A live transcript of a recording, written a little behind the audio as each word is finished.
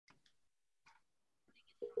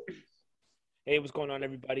Hey, what's going on,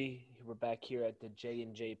 everybody? We're back here at the J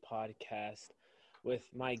and J podcast with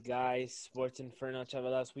my guy, Sports Inferno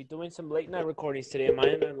Chavalas. We doing some late night recordings today,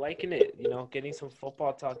 man. I'm liking it. Getting some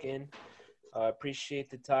football talk in.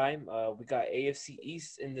 Appreciate the time. We got AFC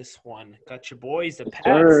East in this one. Got your boys, the Yes, Pats.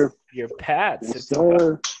 sir. Your Pats. Yes,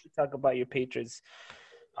 sir. Talk about your Patriots.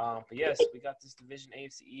 But yes, we got this division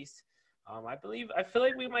AFC East. I feel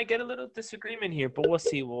like we might get a little disagreement here, but we'll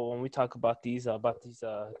see. When we talk about these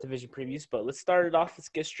division previews. But let's start it off. Let's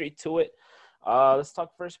get straight to it. Let's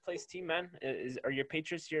talk first place team, man. Are your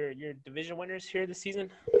Patriots your division winners here this season?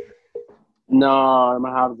 No, I'm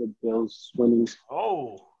gonna have the Bills winning.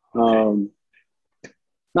 Oh, okay. Um,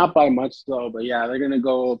 not by much though, but yeah, they're gonna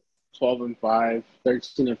go 12-5,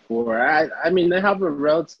 13-4. I mean, they have a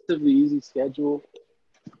relatively easy schedule.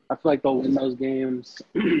 I feel like they'll win those games.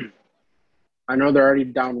 I know they're already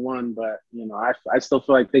down one, but I still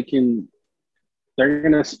feel like they can. They're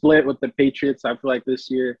gonna split with the Patriots. I feel like this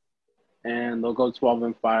year, and they'll go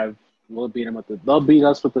 12-5. They'll beat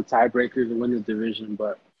us with the tiebreakers and win the division.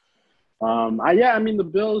 But I mean the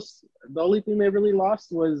Bills. The only thing they really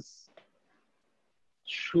lost was.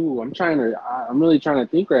 I'm really trying to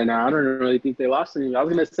think right now. I don't really think they lost anything. I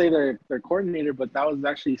was gonna say their coordinator, but that was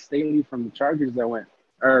actually Staley from the Chargers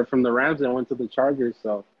or from the Rams that went to the Chargers.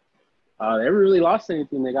 So they haven't really lost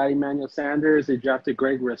anything. They got Emmanuel Sanders. They drafted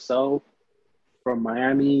Greg Rousseau from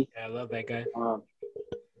Miami. Yeah, I love that guy.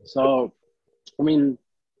 So, I mean,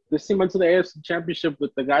 this team went to the AFC Championship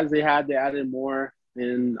with the guys they had. They added more,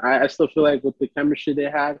 and I still feel like with the chemistry they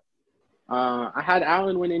had, I had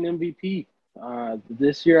Allen winning MVP.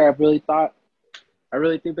 This year, I really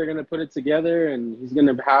think they're going to put it together, and he's going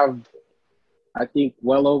to have, I think,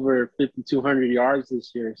 well over 5,200 yards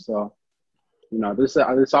this year. So, this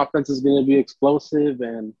offense is going to be explosive,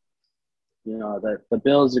 and the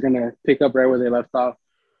Bills are going to pick up right where they left off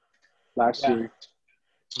last year.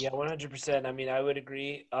 Yeah, 100%. I mean, I would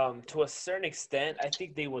agree. To a certain extent, I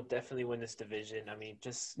think they will definitely win this division. I mean,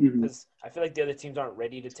 just because I feel like the other teams aren't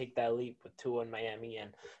ready to take that leap with Tua in Miami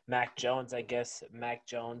and Mac Jones, I guess. Mac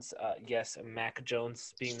Jones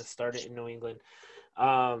being the starter in New England.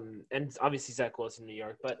 And obviously Zach Wilson in New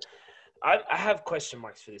York. But I have question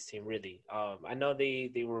marks for this team, really. I know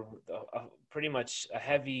they were pretty much a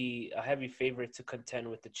heavy favorite to contend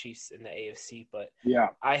with the Chiefs in the AFC, but Yeah.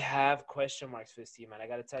 I have question marks for this team, and I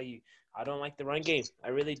got to tell you, I don't like the run game. I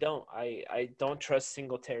really don't. I don't trust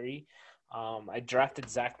Singletary. I drafted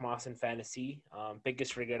Zach Moss in fantasy.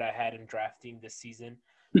 Biggest regret I had in drafting this season.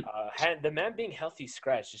 The man being healthy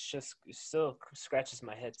scratch. It still scratches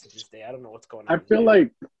my head to this day. I don't know what's going on.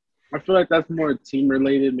 I feel like that's more team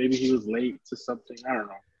related. Maybe he was late to something. I don't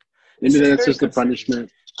know. Maybe that's just a punishment.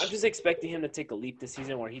 I'm just expecting him to take a leap this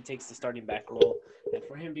season where he takes the starting back role, and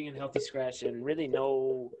for him being a healthy scratch and really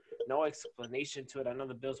no explanation to it. I know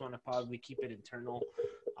the Bills want to probably keep it internal,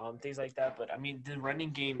 things like that. But I mean, the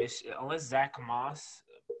running game is, unless Zach Moss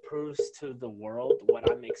proves to the world what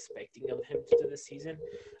I'm expecting of him to do this season,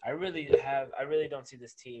 I really don't see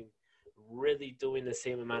this team really doing the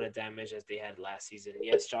same amount of damage as they had last season.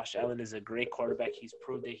 Yes, Josh Allen is a great quarterback. He's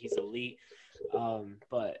proved that he's elite.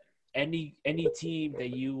 But any team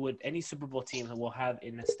any Super Bowl team that will have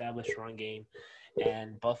an established run game,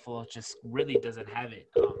 and Buffalo just really doesn't have it.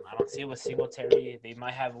 I don't see it with Singletary. They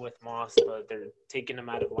might have it with Moss, but they're taking him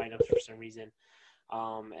out of lineups for some reason.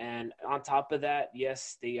 And on top of that,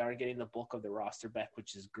 yes, they are getting the bulk of the roster back,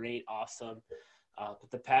 which is great, awesome.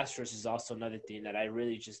 But the pass rush is also another thing that I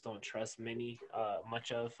really just don't trust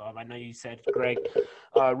much of. I know you said Greg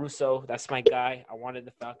Rousseau, that's my guy. I wanted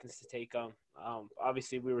the Falcons to take him.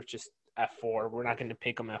 Obviously, we were just at 4. We're not going to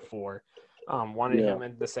pick him at 4. Wanted him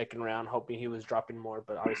in the second round, hoping he was dropping more.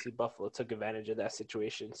 But obviously, Buffalo took advantage of that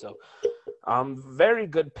situation. So, very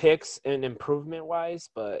good picks and improvement-wise.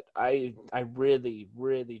 But I really,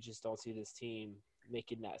 really just don't see this team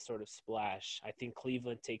making that sort of splash. I think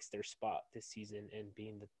Cleveland takes their spot this season and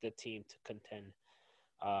being the team to contend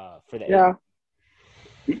for the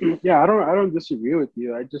Yeah, I don't disagree with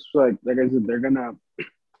you. I just feel like I said, they're gonna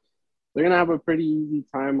have a pretty easy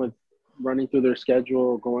time with running through their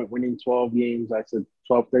schedule, winning 12 games. I said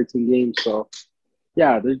 12, 13 games. So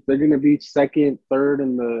yeah, they're gonna be second, third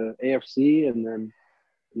in the AFC, and then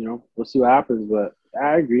we'll see what happens. But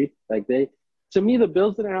I agree. To me, the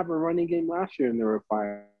Bills didn't have a running game last year, and they were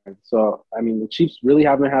fine. So, I mean, the Chiefs really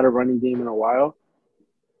haven't had a running game in a while.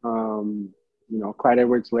 Clyde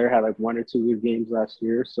Edwards-Helaire had like 1 or 2 good games last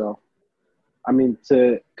year. So, I mean,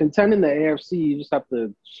 to contend in the AFC, you just have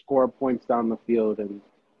to score points down the field. And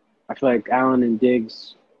I feel like Allen and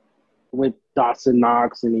Diggs with Dawson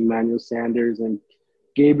Knox and Emmanuel Sanders and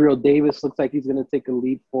Gabriel Davis looks like he's going to take a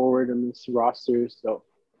leap forward in this roster. So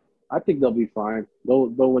I think they'll be fine. They'll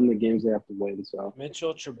win the games they have to win. So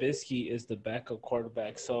Mitchell Trubisky is the backup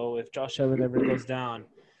quarterback. So if Josh Allen ever goes down,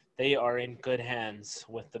 they are in good hands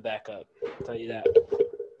with the backup. I'll tell you that.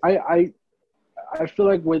 I I feel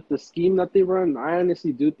like with the scheme that they run, I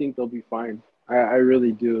honestly do think they'll be fine. I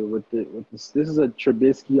really do. With this is a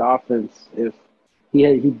Trubisky offense. If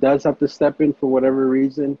he does have to step in for whatever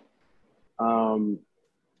reason, um,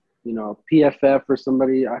 PFF or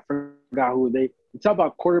somebody, I forgot who they. You talk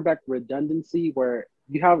about quarterback redundancy, where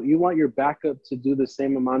you want your backup to do the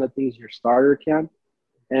same amount of things your starter can,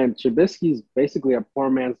 and Trubisky's basically a poor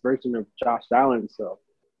man's version of Josh Allen. So,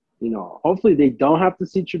 hopefully they don't have to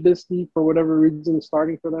see Trubisky for whatever reason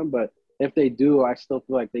starting for them. But if they do, I still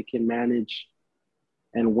feel like they can manage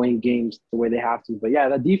and win games the way they have to. But yeah,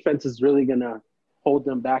 that defense is really gonna hold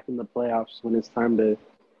them back in the playoffs when it's time to,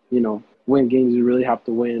 win games you really have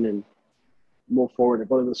to win and move forward and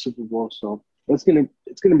go to the Super Bowl. So it's gonna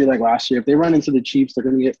be like last year. If they run into the Chiefs, they're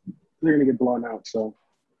gonna get blown out. So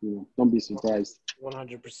don't be surprised.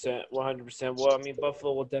 100%. 100%. Well, I mean,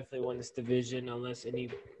 Buffalo will definitely win this division unless any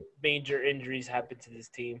major injuries happen to this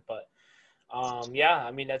team. But, yeah,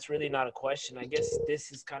 I mean, that's really not a question. I guess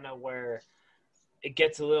this is kind of where it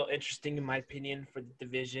gets a little interesting, in my opinion, for the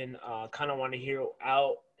division. Kind of want to hear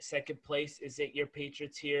out second place. Is it your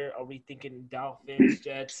Patriots here? Are we thinking Dolphins,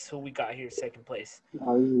 Jets? Who we got here second place? This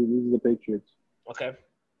is the Patriots. Okay.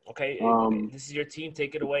 Okay. This is your team.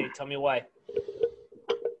 Take it away. Tell me why.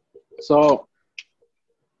 So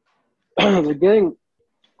they're getting,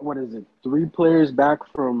 3 players back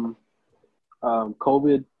from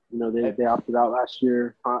COVID. They opted out last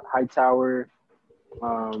year. Hightower,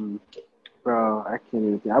 I can't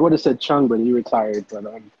even think. I would have said Chung, but he retired. But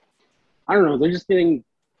I don't know. They're just getting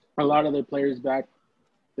a lot of their players back.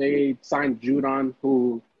 They signed Judon,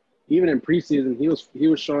 who even in preseason he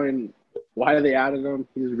was showing why they added him.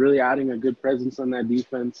 He was really adding a good presence on that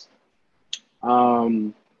defense.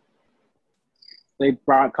 They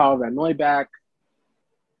brought Kyle Van Noy back.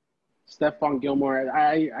 Stephon Gilmore.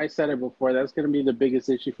 I said it before. That's going to be the biggest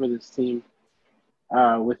issue for this team.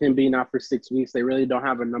 With him being out for 6 weeks, they really don't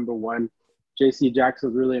have a number one. J.C.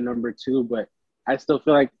 Jackson's really a number 2, but I still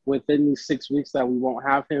feel like within these 6 weeks that we won't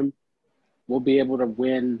have him, we'll be able to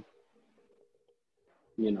win.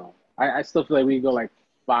 I still feel like we go like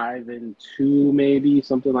 5-2, maybe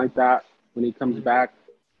something like that when he comes back.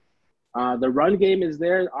 The run game is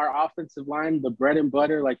there. Our offensive line, the bread and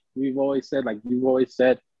butter, like we've always said,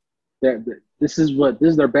 that this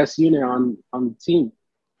is their best unit on the team.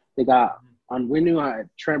 They got on Winu,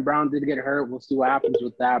 Trent Brown did get hurt. We'll see what happens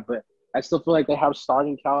with that, but I still feel like they have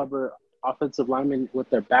starting caliber offensive linemen with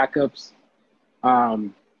their backups.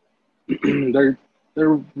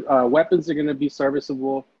 Their weapons are going to be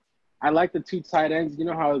serviceable. I like the 2 tight ends. You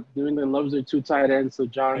know how New England loves their 2 tight ends. So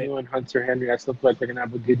John Hill and Hunter Henry, I still feel like they're going to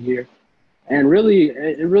have a good year. And really,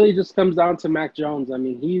 it really just comes down to Mac Jones. I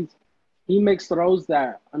mean, he makes throws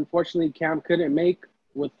that unfortunately Cam couldn't make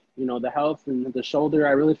with the health and the shoulder.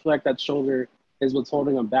 I really feel like that shoulder is what's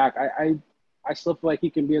holding him back. I still feel like he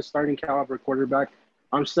can be a starting caliber quarterback.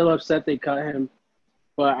 I'm still upset they cut him,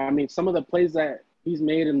 but I mean, some of the plays that he's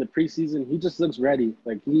made in the preseason, he just looks ready.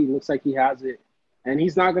 Like he looks like he has it, and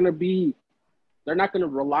he's not going to be. They're not going to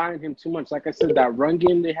rely on him too much. Like I said, that run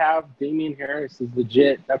game they have, Damian Harris is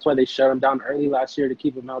legit. That's why they shut him down early last year to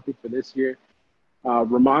keep him healthy for this year.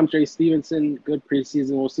 Ramondre Stevenson, good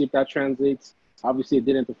preseason. We'll see if that translates. Obviously, it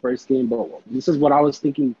didn't the first game, but this is what I was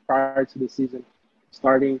thinking prior to the season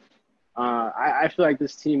starting. I feel like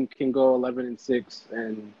this team can go 11-6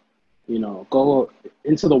 and, go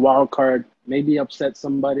into the wild card, maybe upset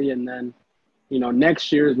somebody, and then,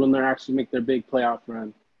 next year is when they're actually make their big playoff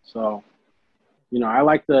run. So, I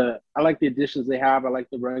like the additions they have. I like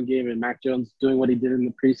the run game and Mac Jones doing what he did in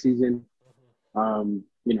the preseason.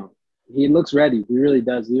 He looks ready. He really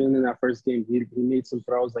does. Even in that first game, he made some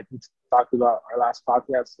throws like we talked about our last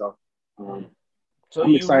podcast. So, so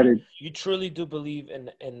I'm excited. You truly do believe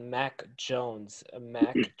in Mac Jones.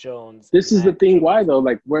 Mac Jones. This is the thing. Why though?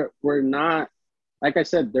 Like we're not. Like I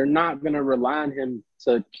said, they're not gonna rely on him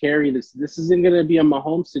to carry this. This isn't gonna be a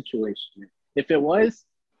Mahomes situation. If it was,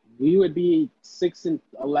 we would be 6-11,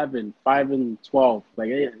 5-12. Like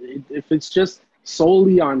if it's just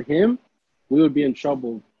solely on him, we would be in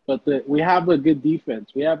trouble. But we have a good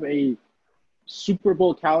defense. We have a Super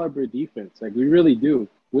Bowl caliber defense. Like we really do.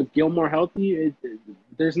 With Gilmore healthy,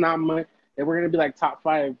 there's not much. And we're gonna be like top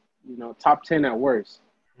 5, top 10 at worst.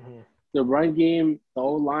 Mm-hmm. The run game, the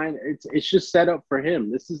O-line, it's just set up for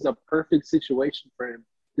him. This is a perfect situation for him.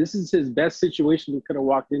 This is his best situation he could have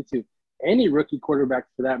walked into. any rookie quarterback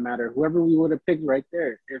for that matter, whoever we would have picked right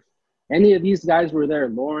there. If any of these guys were there,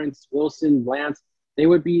 Lawrence, Wilson, Lance, they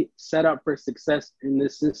would be set up for success in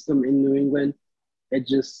this system in New England. It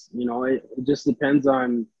just, it just depends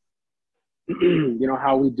on,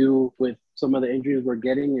 how we do with some of the injuries we're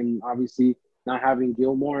getting, and obviously not having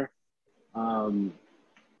Gilmore.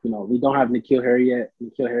 We don't have N'Keal Harry yet.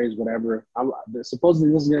 N'Keal Harry's whatever.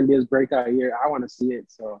 Supposedly this is going to be his breakout year. I want to see it.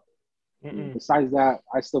 So besides that,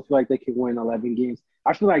 I still feel like they could win 11 games.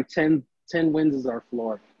 I feel like 10 wins is our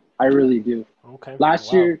floor. I really do. Okay.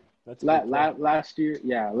 Last year, I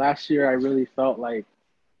really felt like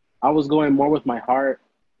I was going more with my heart,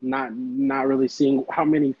 not really seeing how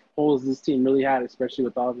many holes this team really had, especially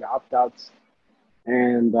with all the opt-outs.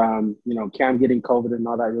 And, Cam getting COVID and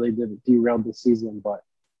all that really did derail the season. But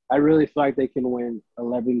I really feel like they can win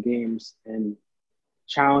 11 games and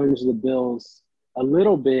challenge the Bills a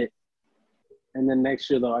little bit. And then next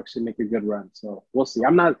year they'll actually make a good run. So we'll see.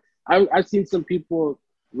 I've seen some people,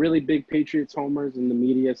 really big Patriots homers in the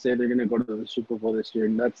media, say they're going to go to the Super Bowl this year,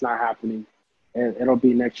 and that's not happening. And it'll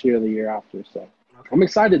be next year or the year after. So I'm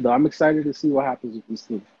excited, though. I'm excited to see what happens with this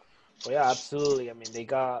team. Well, yeah, absolutely. I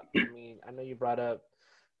mean, I know you brought up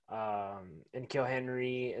N'Keal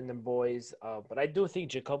Henry and the boys, but I do think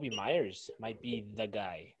Jacoby Myers might be the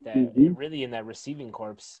guy that really in that receiving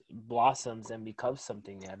corps blossoms and becomes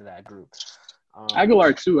something out of that group.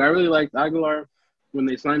 Aguilar, too. I really liked Aguilar when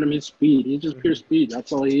they signed him. His speed. He's just pure speed.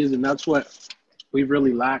 That's all he is, and that's what we've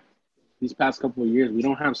really lacked these past couple of years. We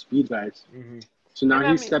don't have speed guys. So now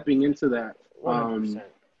he's stepping into that. 100%.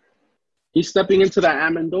 He's stepping into that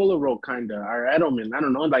Amendola role, kind of, or Edelman. I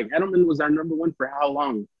don't know. Like, Edelman was our number one for how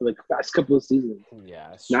long? For the past couple of seasons.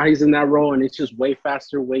 Yeah. Now he's in that role, and it's just way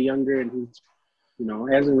faster, way younger, and he's,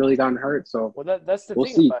 hasn't really gotten hurt. So that's the we'll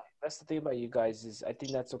thing see. That's the thing about you guys is I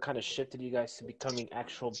think that's what kind of shifted you guys to becoming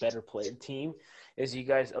actual better player team is you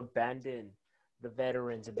guys abandon the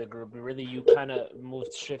veterans of the group. Really, you kind of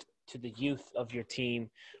shift to the youth of your team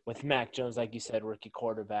with Mac Jones, like you said, rookie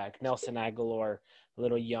quarterback, Nelson Aguilar, a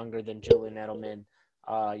little younger than Julian Edelman.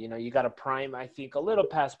 You got a prime, I think, a little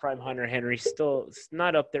past prime Hunter Henry, still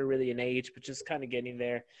not up there really in age, but just kind of getting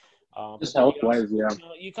there. Just health-wise, yeah.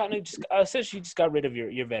 You kind of just essentially just got rid of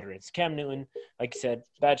your veterans. Cam Newton, like you said,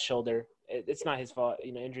 bad shoulder. It's not his fault.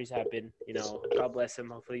 Injuries happen. God bless him.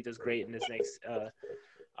 Hopefully he does great in this next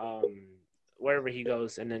wherever he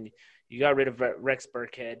goes. And then you got rid of Rex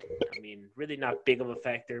Burkhead. I mean, really not big of a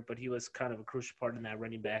factor, but he was kind of a crucial part in that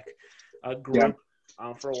running back group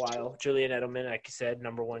for a while. Julian Edelman, like you said,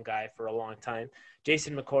 number one guy for a long time.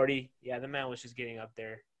 Jason McCourty, the man was just getting up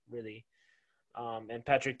there, really. And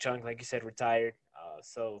Patrick Chung, like you said, retired.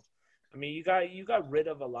 So, I mean, you got rid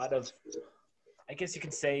of a lot of, I guess you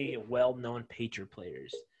can say, well-known Patriot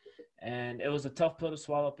players. And it was a tough pill to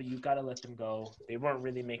swallow, but you got to let them go. They weren't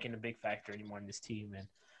really making a big factor anymore in this team. And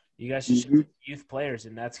you guys just youth players,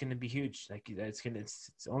 and that's going to be huge. Like it's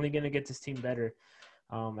only going to get this team better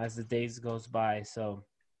as the days goes by. So,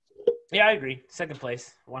 yeah, I agree. Second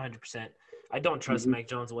place, 100%. I don't trust Mac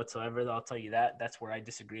Jones whatsoever, though. I'll tell you that. That's where I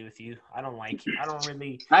disagree with you. I don't like – I don't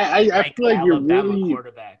really I feel like Alabama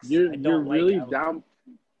quarterbacks. You're really down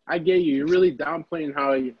 – I get you. You're really downplaying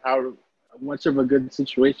how much of a good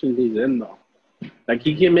situation he's in, though. Like,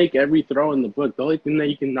 he can make every throw in the book. The only thing that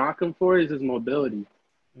you can knock him for is his mobility,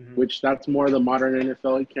 which that's more the modern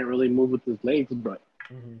NFL. He can't really move with his legs, but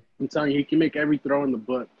I'm telling you, he can make every throw in the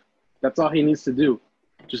book. That's all he needs to do.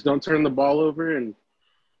 Just don't turn the ball over and,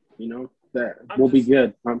 that will be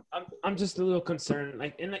good. I'm just a little concerned,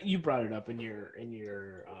 like, and you brought it up in your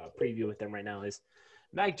preview with them right now. Is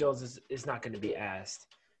Mac Jones is not going to be asked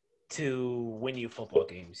to win you football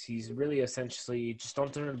games. He's really essentially just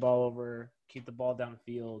don't turn the ball over, keep the ball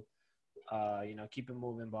downfield, keep it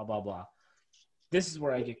moving, blah blah blah. This is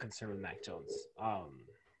where I get concerned with Mac Jones.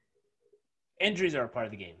 Injuries are a part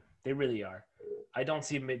of the game. They really are. I don't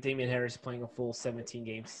see Damian Harris playing a full 17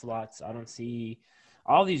 game slots. I don't see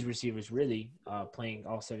all these receivers really playing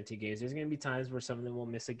all 17 games. There's going to be times where some of them will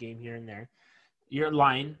miss a game here and there. Your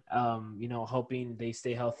line, hoping they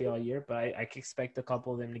stay healthy all year, but I can expect a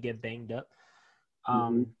couple of them to get banged up.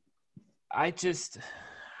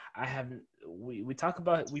 We talk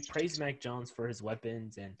about, we praise Mac Jones for his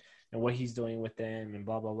weapons and what he's doing with them and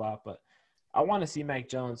blah, blah, blah. But I want to see Mac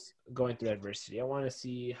Jones going through adversity. I want to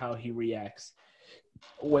see how he reacts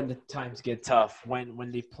when the times get tough,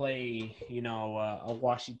 when they play, a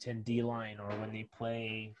Washington D-line, or when they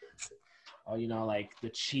play, like the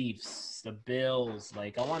Chiefs, the Bills.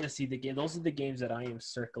 Like, I want to see the game. Those are the games that I am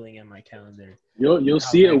circling in my calendar. You'll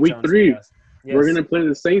see it week 3. Yes. We're going to play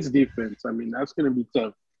the Saints defense. I mean, that's going to be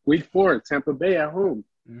tough. Week 4, Tampa Bay at home.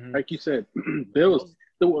 Mm-hmm. Like you said, Bills.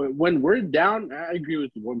 When we're down, I agree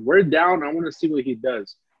with you. When we're down, I want to see what he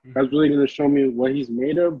does. That's really going to show me what he's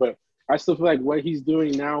made of. But I still feel like what he's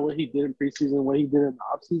doing now, what he did in preseason, what he did in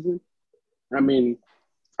the offseason, I mean,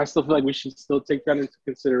 I still feel like we should still take that into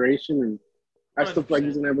consideration. And I still feel like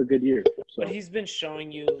he's 100%. going to have a good year. So. What he's been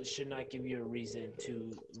showing you should not give you a reason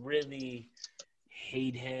to really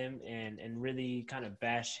hate him and really kind of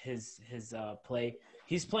bash his play.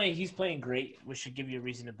 He's playing great, which should give you a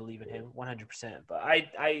reason to believe in him 100%. But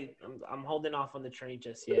I'm holding off on the train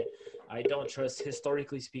just yet. I don't trust,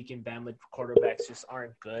 historically speaking, Bama quarterbacks just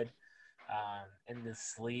aren't good in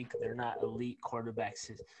this league. They're not elite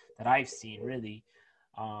quarterbacks that I've seen, really.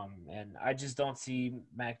 And I just don't see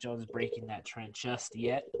Mac Jones breaking that trend just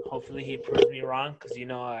yet. Hopefully he proves me wrong because,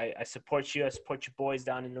 I support you. I support your boys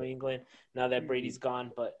down in New England now that Brady's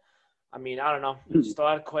gone. But, I mean, I don't know. Just a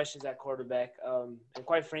lot of questions at quarterback. And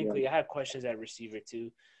quite frankly, I have questions at receiver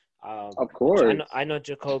too. Of course. I know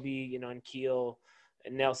Jacoby, and Keel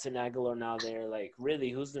and Nelson Aguilar now there. Like, really,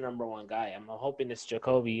 who's the number one guy? I'm hoping it's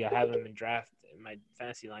Jacoby. I have him in draft in my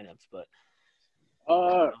fantasy lineups, but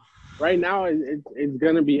right now it's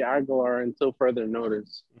gonna be Aguilar until further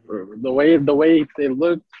notice. The way they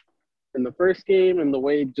looked in the first game and the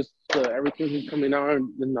way just everything's coming out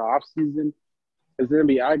in the off season, it's gonna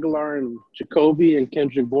be Aguilar and Jacoby and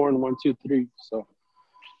Kendrick Bourne 1, 2, 3. So.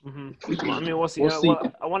 Well, I mean, we'll see.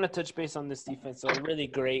 I want to touch base on this defense. So really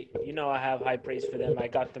great. I have high praise for them. I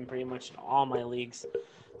got them pretty much in all my leagues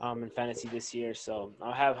in fantasy this year. So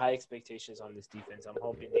I have high expectations on this defense. I'm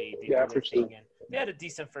hoping they do their thing. And they had a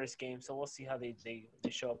decent first game, so we'll see how they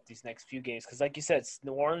show up these next few games. Because like you said, it's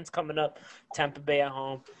New Orleans coming up, Tampa Bay at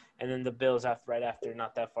home, and then the Bills right after,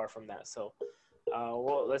 not that far from that. So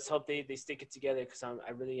well, let's hope they stick it together because I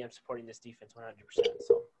really am supporting this defense 100%.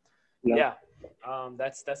 So. Yeah,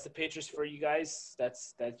 that's the Patriots for you guys.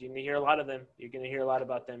 That's you're gonna hear a lot of them. You're gonna hear a lot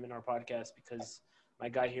about them in our podcast because my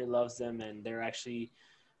guy here loves them and they're actually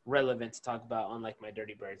relevant to talk about, unlike my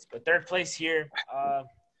Dirty Birds. But third place here,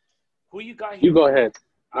 who you got here? You go ahead.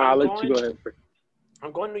 I'll let you go ahead first.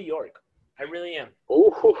 I'm going New York. I really am.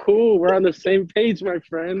 Oh, we're on the same page, my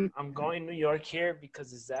friend. I'm going New York here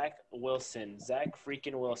because of Zach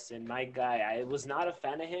freaking Wilson, my guy. I was not a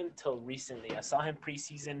fan of him till recently. I saw him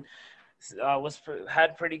preseason,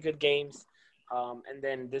 had pretty good games, and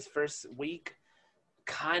then this first week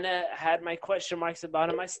kind of had my question marks about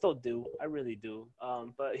him. I still do. I really do.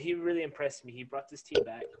 But he really impressed me. He brought this team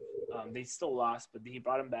back. They still lost, but he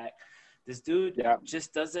brought him back. This dude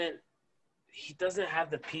just doesn't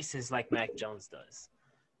have the pieces like Mac Jones does.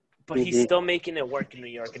 But he's still making it work in New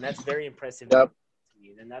York, and that's very impressive to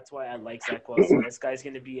me. And that's why I like Zach Wilson. This guy's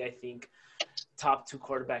going to be, I think, top 2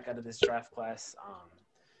 quarterback out of this draft class.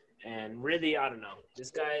 And really, I don't know.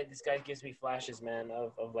 This guy gives me flashes, man,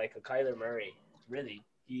 of like a Kyler Murray. Really,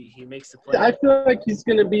 he makes the play. I feel like he's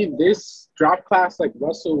going to be this draft class like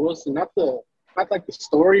Russell Wilson. Not like the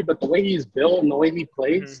story, but the way he's built and the way he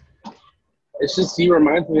plays. It's just he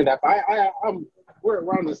reminds me of that. We're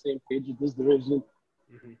on the same page with this division.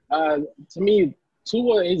 To me,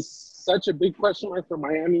 Tua is such a big question mark for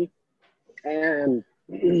Miami. And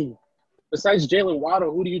besides Jalen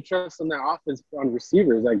Waddle, who do you trust on that offense on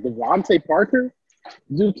receivers? Like Devontae Parker?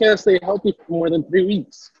 Dude can't stay healthy for more than 3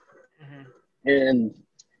 weeks. And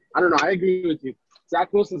I don't know. I agree with you.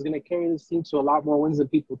 Zach Wilson's going to carry this team to a lot more wins than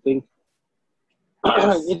people think.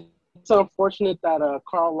 It's unfortunate that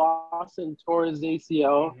Carl Lawson tore his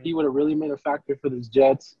ACL. He would have really made a factor for the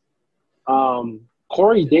Jets.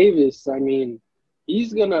 Corey Davis, I mean,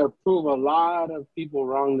 he's going to prove a lot of people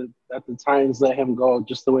wrong that the Titans let him go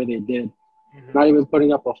just the way they did. Not even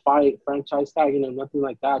putting up a fight, franchise tagging him, nothing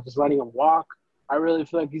like that, just letting him walk. I really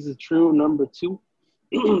feel like he's a true number 2.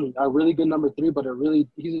 A really good number 3, but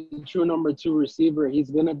he's a true number 2 receiver. He's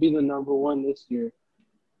going to be the number 1 this year.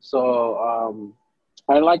 So,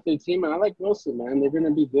 I like their team, and I like Wilson, man. They're going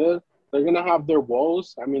to be good. They're going to have their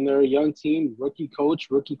woes. I mean, they're a young team, rookie coach,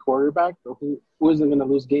 rookie quarterback. Who isn't going to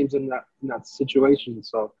lose games in that situation?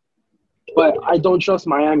 So, but I don't trust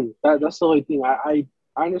Miami. That's the only thing. I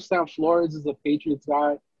understand Flores is a Patriots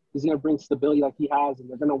guy. He's going to bring stability like he has, and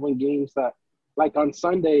they're going to win games that, like on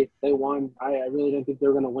Sunday, they won. I really didn't think they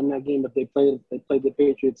were going to win that game, but they played the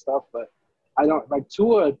Patriots stuff. But I don't like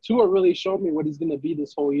Tua. Tua really showed me what he's going to be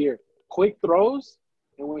this whole year. Quick throws.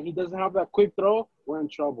 And when he doesn't have that quick throw, we're in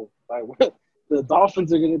trouble. Like the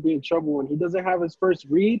Dolphins are going to be in trouble when he doesn't have his first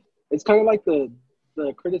read. It's kind of like the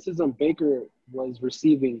criticism Baker was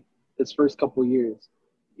receiving his first couple years.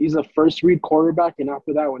 He's a first read quarterback, and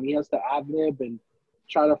after that, when he has to ad-lib and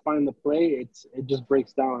try to find the play, it just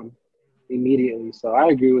breaks down immediately. So I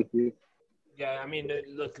agree with you. Yeah, I mean,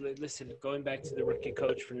 look, listen, going back to the rookie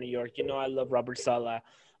coach for New York, I love Robert Saleh.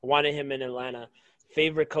 I wanted him in Atlanta.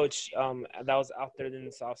 Favorite coach that was out there in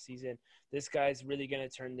this offseason. This guy's really going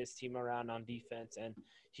to turn this team around on defense. And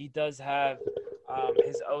he does have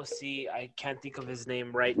his OC. I can't think of his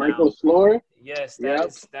name right now. Michael Floor? Yes,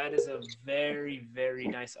 Yep. that is a very, very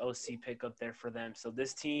nice OC pick up there for them. So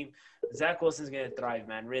this team, Zach Wilson's going to thrive,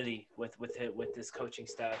 man, really, with this coaching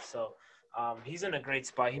staff. So he's in a great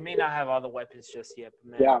spot. He may not have all the weapons just yet,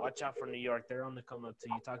 but, man, watch out for New York. They're on the come up, too.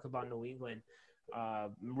 You talk about New England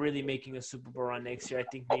really making a Super Bowl run next year. I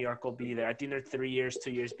think New York will be there. I think they're 2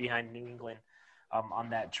 years behind New England on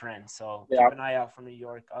that trend. So keep an eye out for New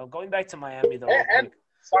York. Going back to Miami, though.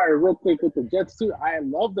 Real quick with the Jets, too. I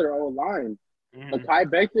love their old line. Kai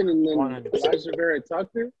Becton and then 100%. Elijah Vera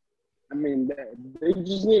Tucker. I mean, they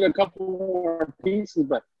just need a couple more pieces.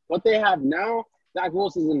 But what they have now, Zach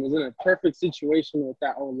Wilson is in a perfect situation with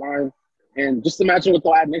that old line. And just imagine what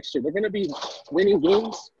they'll add next year. They're going to be winning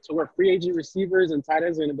games to where free agent receivers and tight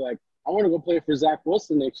ends are going to be like, I want to go play for Zach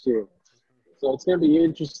Wilson next year. So it's going to be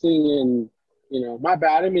interesting. And, my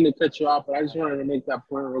bad. I didn't mean to cut you off, but I just wanted to make that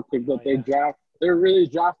point real quick that they're really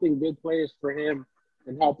drafting good players for him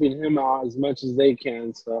and helping him out as much as they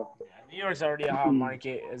can. So New York's already a hot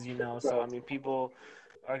market, as you know. So, I mean, people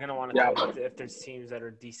are going to want to come if there's teams that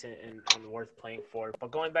are decent and worth playing for.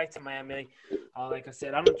 But going back to Miami, like I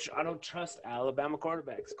said, I don't trust Alabama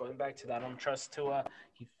quarterbacks. Going back to that, I don't trust Tua.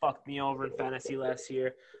 He fucked me over in fantasy last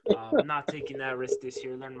year. I'm not taking that risk this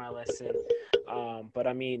year. Learned my lesson. But,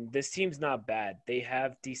 I mean, this team's not bad. They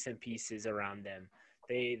have decent pieces around them.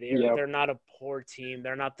 They're not a poor team.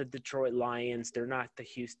 They're not the Detroit Lions. They're not the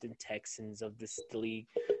Houston Texans of this league.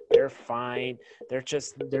 They're fine. They're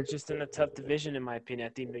just in a tough division, in my opinion.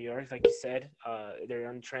 I think New York, like you said, they're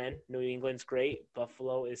on trend. New England's great.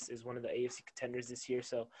 Buffalo is one of the AFC contenders this year.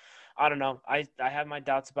 So, I don't know. I have my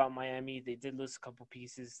doubts about Miami. They did lose a couple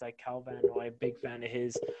pieces like Calvin. I'm a big fan of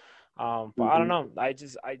his. But I don't know. I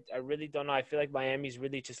really don't know. I feel like Miami's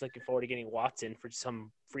really just looking forward to getting Watson for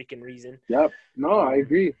some freaking reason. Yep. No, I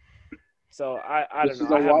agree. So I don't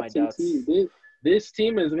know. I have my doubts. This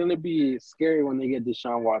team is going to be scary when they get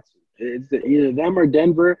Deshaun Watson. It's either them or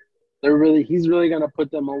Denver. He's really going to put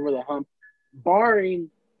them over the hump, barring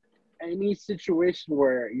any situation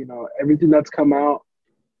where everything that's come out.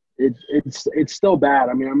 It's still bad.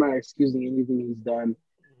 I mean, I'm not excusing anything he's done,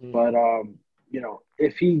 but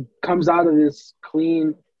if he comes out of this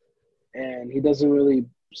clean and he doesn't really,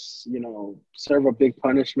 serve a big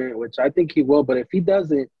punishment, which I think he will, but if he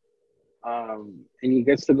doesn't, and he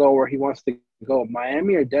gets to go where he wants to go,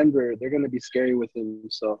 Miami or Denver, they're going to be scary with him.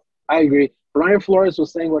 So I agree. Brian Flores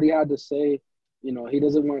was saying what he had to say. He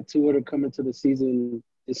doesn't want Tua to come into the season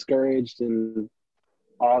discouraged and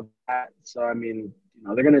all that. So, I mean,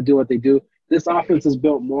 they're going to do what they do. This offense is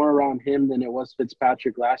built more around him than it was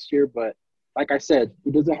Fitzpatrick last year, but like I said,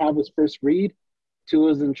 he doesn't have his first read.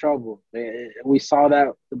 Tua's in trouble. We saw that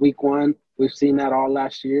week 1. We've seen that all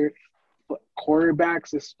last year. But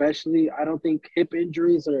quarterbacks especially, I don't think hip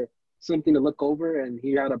injuries are something to look over, and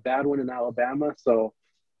he had a bad one in Alabama. So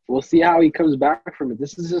we'll see how he comes back from it.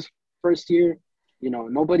 This is his first year.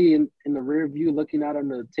 Nobody in the rear view looking at him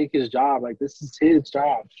to take his job. Like, this is his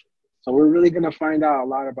job. So we're really going to find out a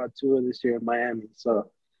lot about Tua this year in Miami. So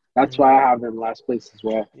that's why I have them last place as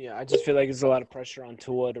well. Yeah, I just feel like there's a lot of pressure on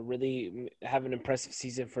Tua to really have an impressive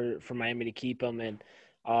season for Miami to keep him. And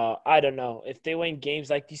I don't know. If they win games,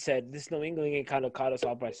 like you said, this New England game kind of caught us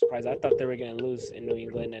all by surprise. I thought they were going to lose in New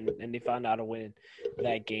England, and they found out a win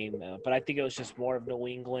that game. But I think it was just more of New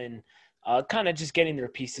England kind of just getting their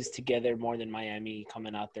pieces together more than Miami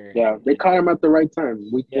coming out there. Yeah, they caught him at the right time,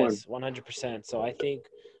 week 1. Yes, 100%. So I think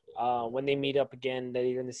when they meet up again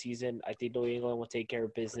later in the season, I think New England will take care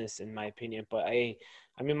of business, in my opinion. But I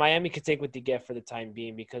mean, Miami could take what they get for the time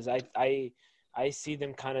being, because I see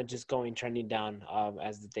them kind of just trending down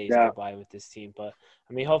as the days go by with this team. But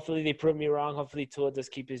I mean, hopefully they prove me wrong. Hopefully Tua does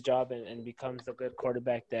keep his job and becomes the good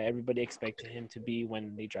quarterback that everybody expected him to be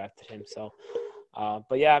when they drafted him. So,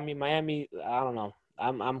 but yeah, I mean, Miami, I don't know.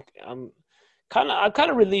 I'm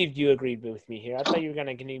kind of relieved you agreed with me here. I thought you were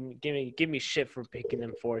gonna give me shit for picking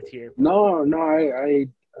them fourth here. No, I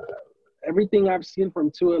everything I've seen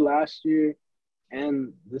from Tua last year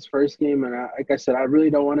and this first game, and like I said, I really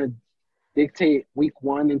don't want to dictate week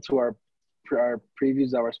 1 into our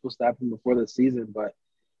previews that were supposed to happen before the season. But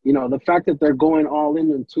the fact that they're going all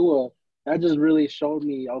in Tua, that just really showed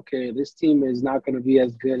me, okay, this team is not going to be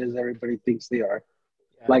as good as everybody thinks they are.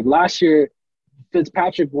 Yeah. Like last year,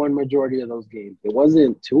 Fitzpatrick won majority of those games. It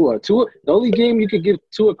wasn't Tua. The only game you could give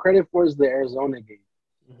Tua credit for is the Arizona game.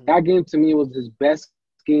 Mm-hmm. That game to me was his best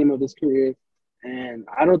game of his career. And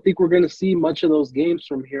I don't think we're gonna see much of those games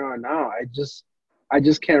from here on out. I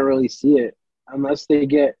just can't really see it unless they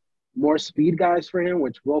get more speed guys for him.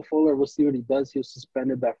 Which Will Fuller, we'll see what he does. He was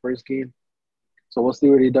suspended that first game, so we'll see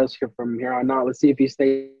what he does here from here on out. Let's see if he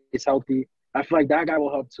stays healthy. I feel like that guy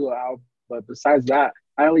will help too, Al. But besides that,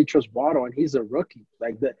 I only trust Waddle, and he's a rookie.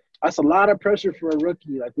 Like that's a lot of pressure for a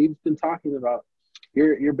rookie. Like we've been talking about.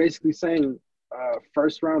 You're basically saying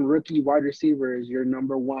first round rookie wide receiver is your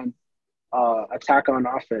number one attack on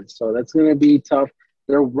offense. So that's going to be tough.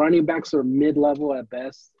 Their running backs are mid-level at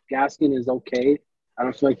best. Gaskin is okay. I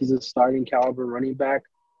don't feel like he's a starting caliber running back.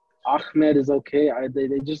 Ahmed is okay.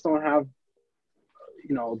 They just don't have,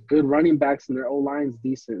 good running backs, and their O-line's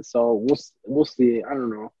decent. So we'll see. I don't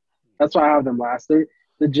know. That's why I have them last.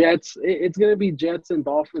 The Jets, it's going to be Jets and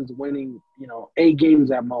Dolphins winning, 8 games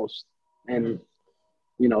at most. And,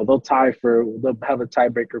 they'll have a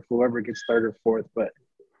tiebreaker for whoever gets third or fourth. But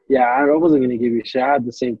yeah, I wasn't going to give you shit. I had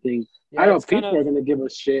the same thing. Yeah, I know people are going to give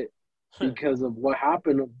us shit because of what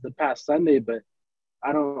happened the past Sunday, but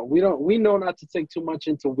we know not to take too much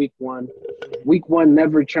into week one. Week one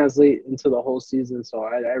never translate into the whole season, so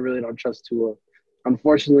I really don't trust Tua.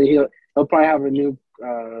 Unfortunately, he'll probably have a new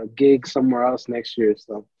gig somewhere else next year.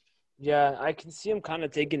 So Yeah, I can see him kind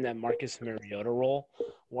of taking that Marcus Mariota role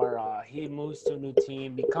where he moves to a new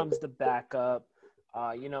team, becomes the backup,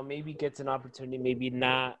 maybe gets an opportunity, maybe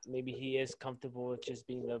not. Maybe he is comfortable with just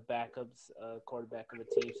being the backups quarterback of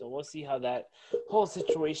a team. So we'll see how that whole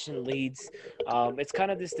situation leads. It's kind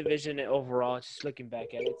of this division overall, just looking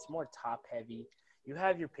back at it, it's more top-heavy. You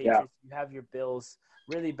have your Patriots, you have your Bills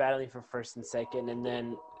really battling for first and second, and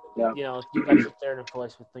then, you got your third and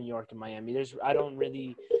fourth with New York and Miami. I don't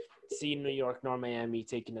really see New York nor Miami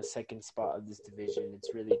taking a second spot of this division. It's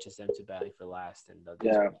really just them two battling for last and the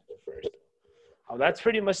for first. Oh, that's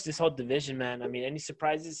pretty much this whole division, man. I mean, any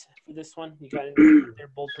surprises for this one? You got any their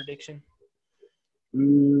bold prediction?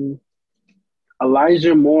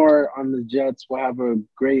 Elijah Moore on the Jets will have a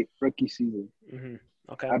great rookie season. Mm-hmm.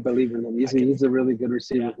 Okay. I believe in him. He's a really good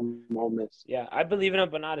receiver from Ole Miss. Yeah, I believe in him,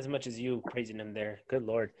 but not as much as you praising him there. Good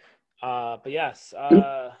Lord. But yes,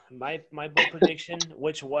 my bold prediction,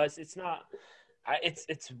 which was it's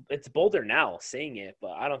bolder now saying it,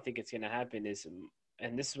 but I don't think it's gonna happen.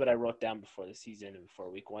 And this is what I wrote down before the season and before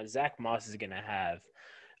week one. Zach Moss is gonna have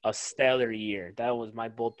a stellar year. That was my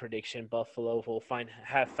bold prediction. Buffalo will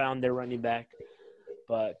have found their running back,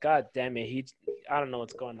 but god damn it, I don't know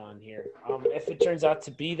what's going on here. If it turns out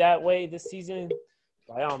to be that way this season,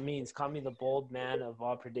 by all means, call me the bold man of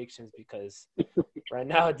all predictions because right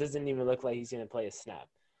now it doesn't even look like he's going to play a snap.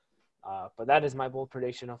 But that is my bold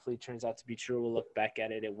prediction. Hopefully it turns out to be true. We'll look back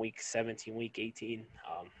at it in week 17, week 18.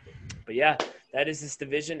 But yeah, that is this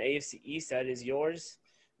division, AFC East. That is yours.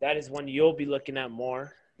 That is one you'll be looking at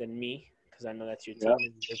more than me because I know that's your team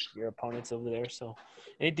and your opponents over there. So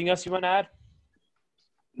anything else you want to add?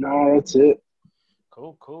 No, that's it.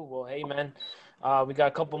 Cool. Well, hey, man, we got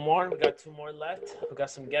a couple more. We got 2 more left. We got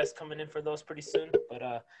some guests coming in for those pretty soon.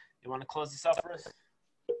 But you want to close this up for us?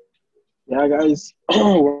 Yeah, guys,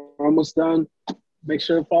 we're almost done. Make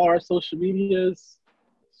sure to follow our social medias.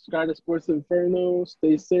 Subscribe to Sports Inferno.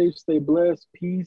 Stay safe. Stay blessed. Peace.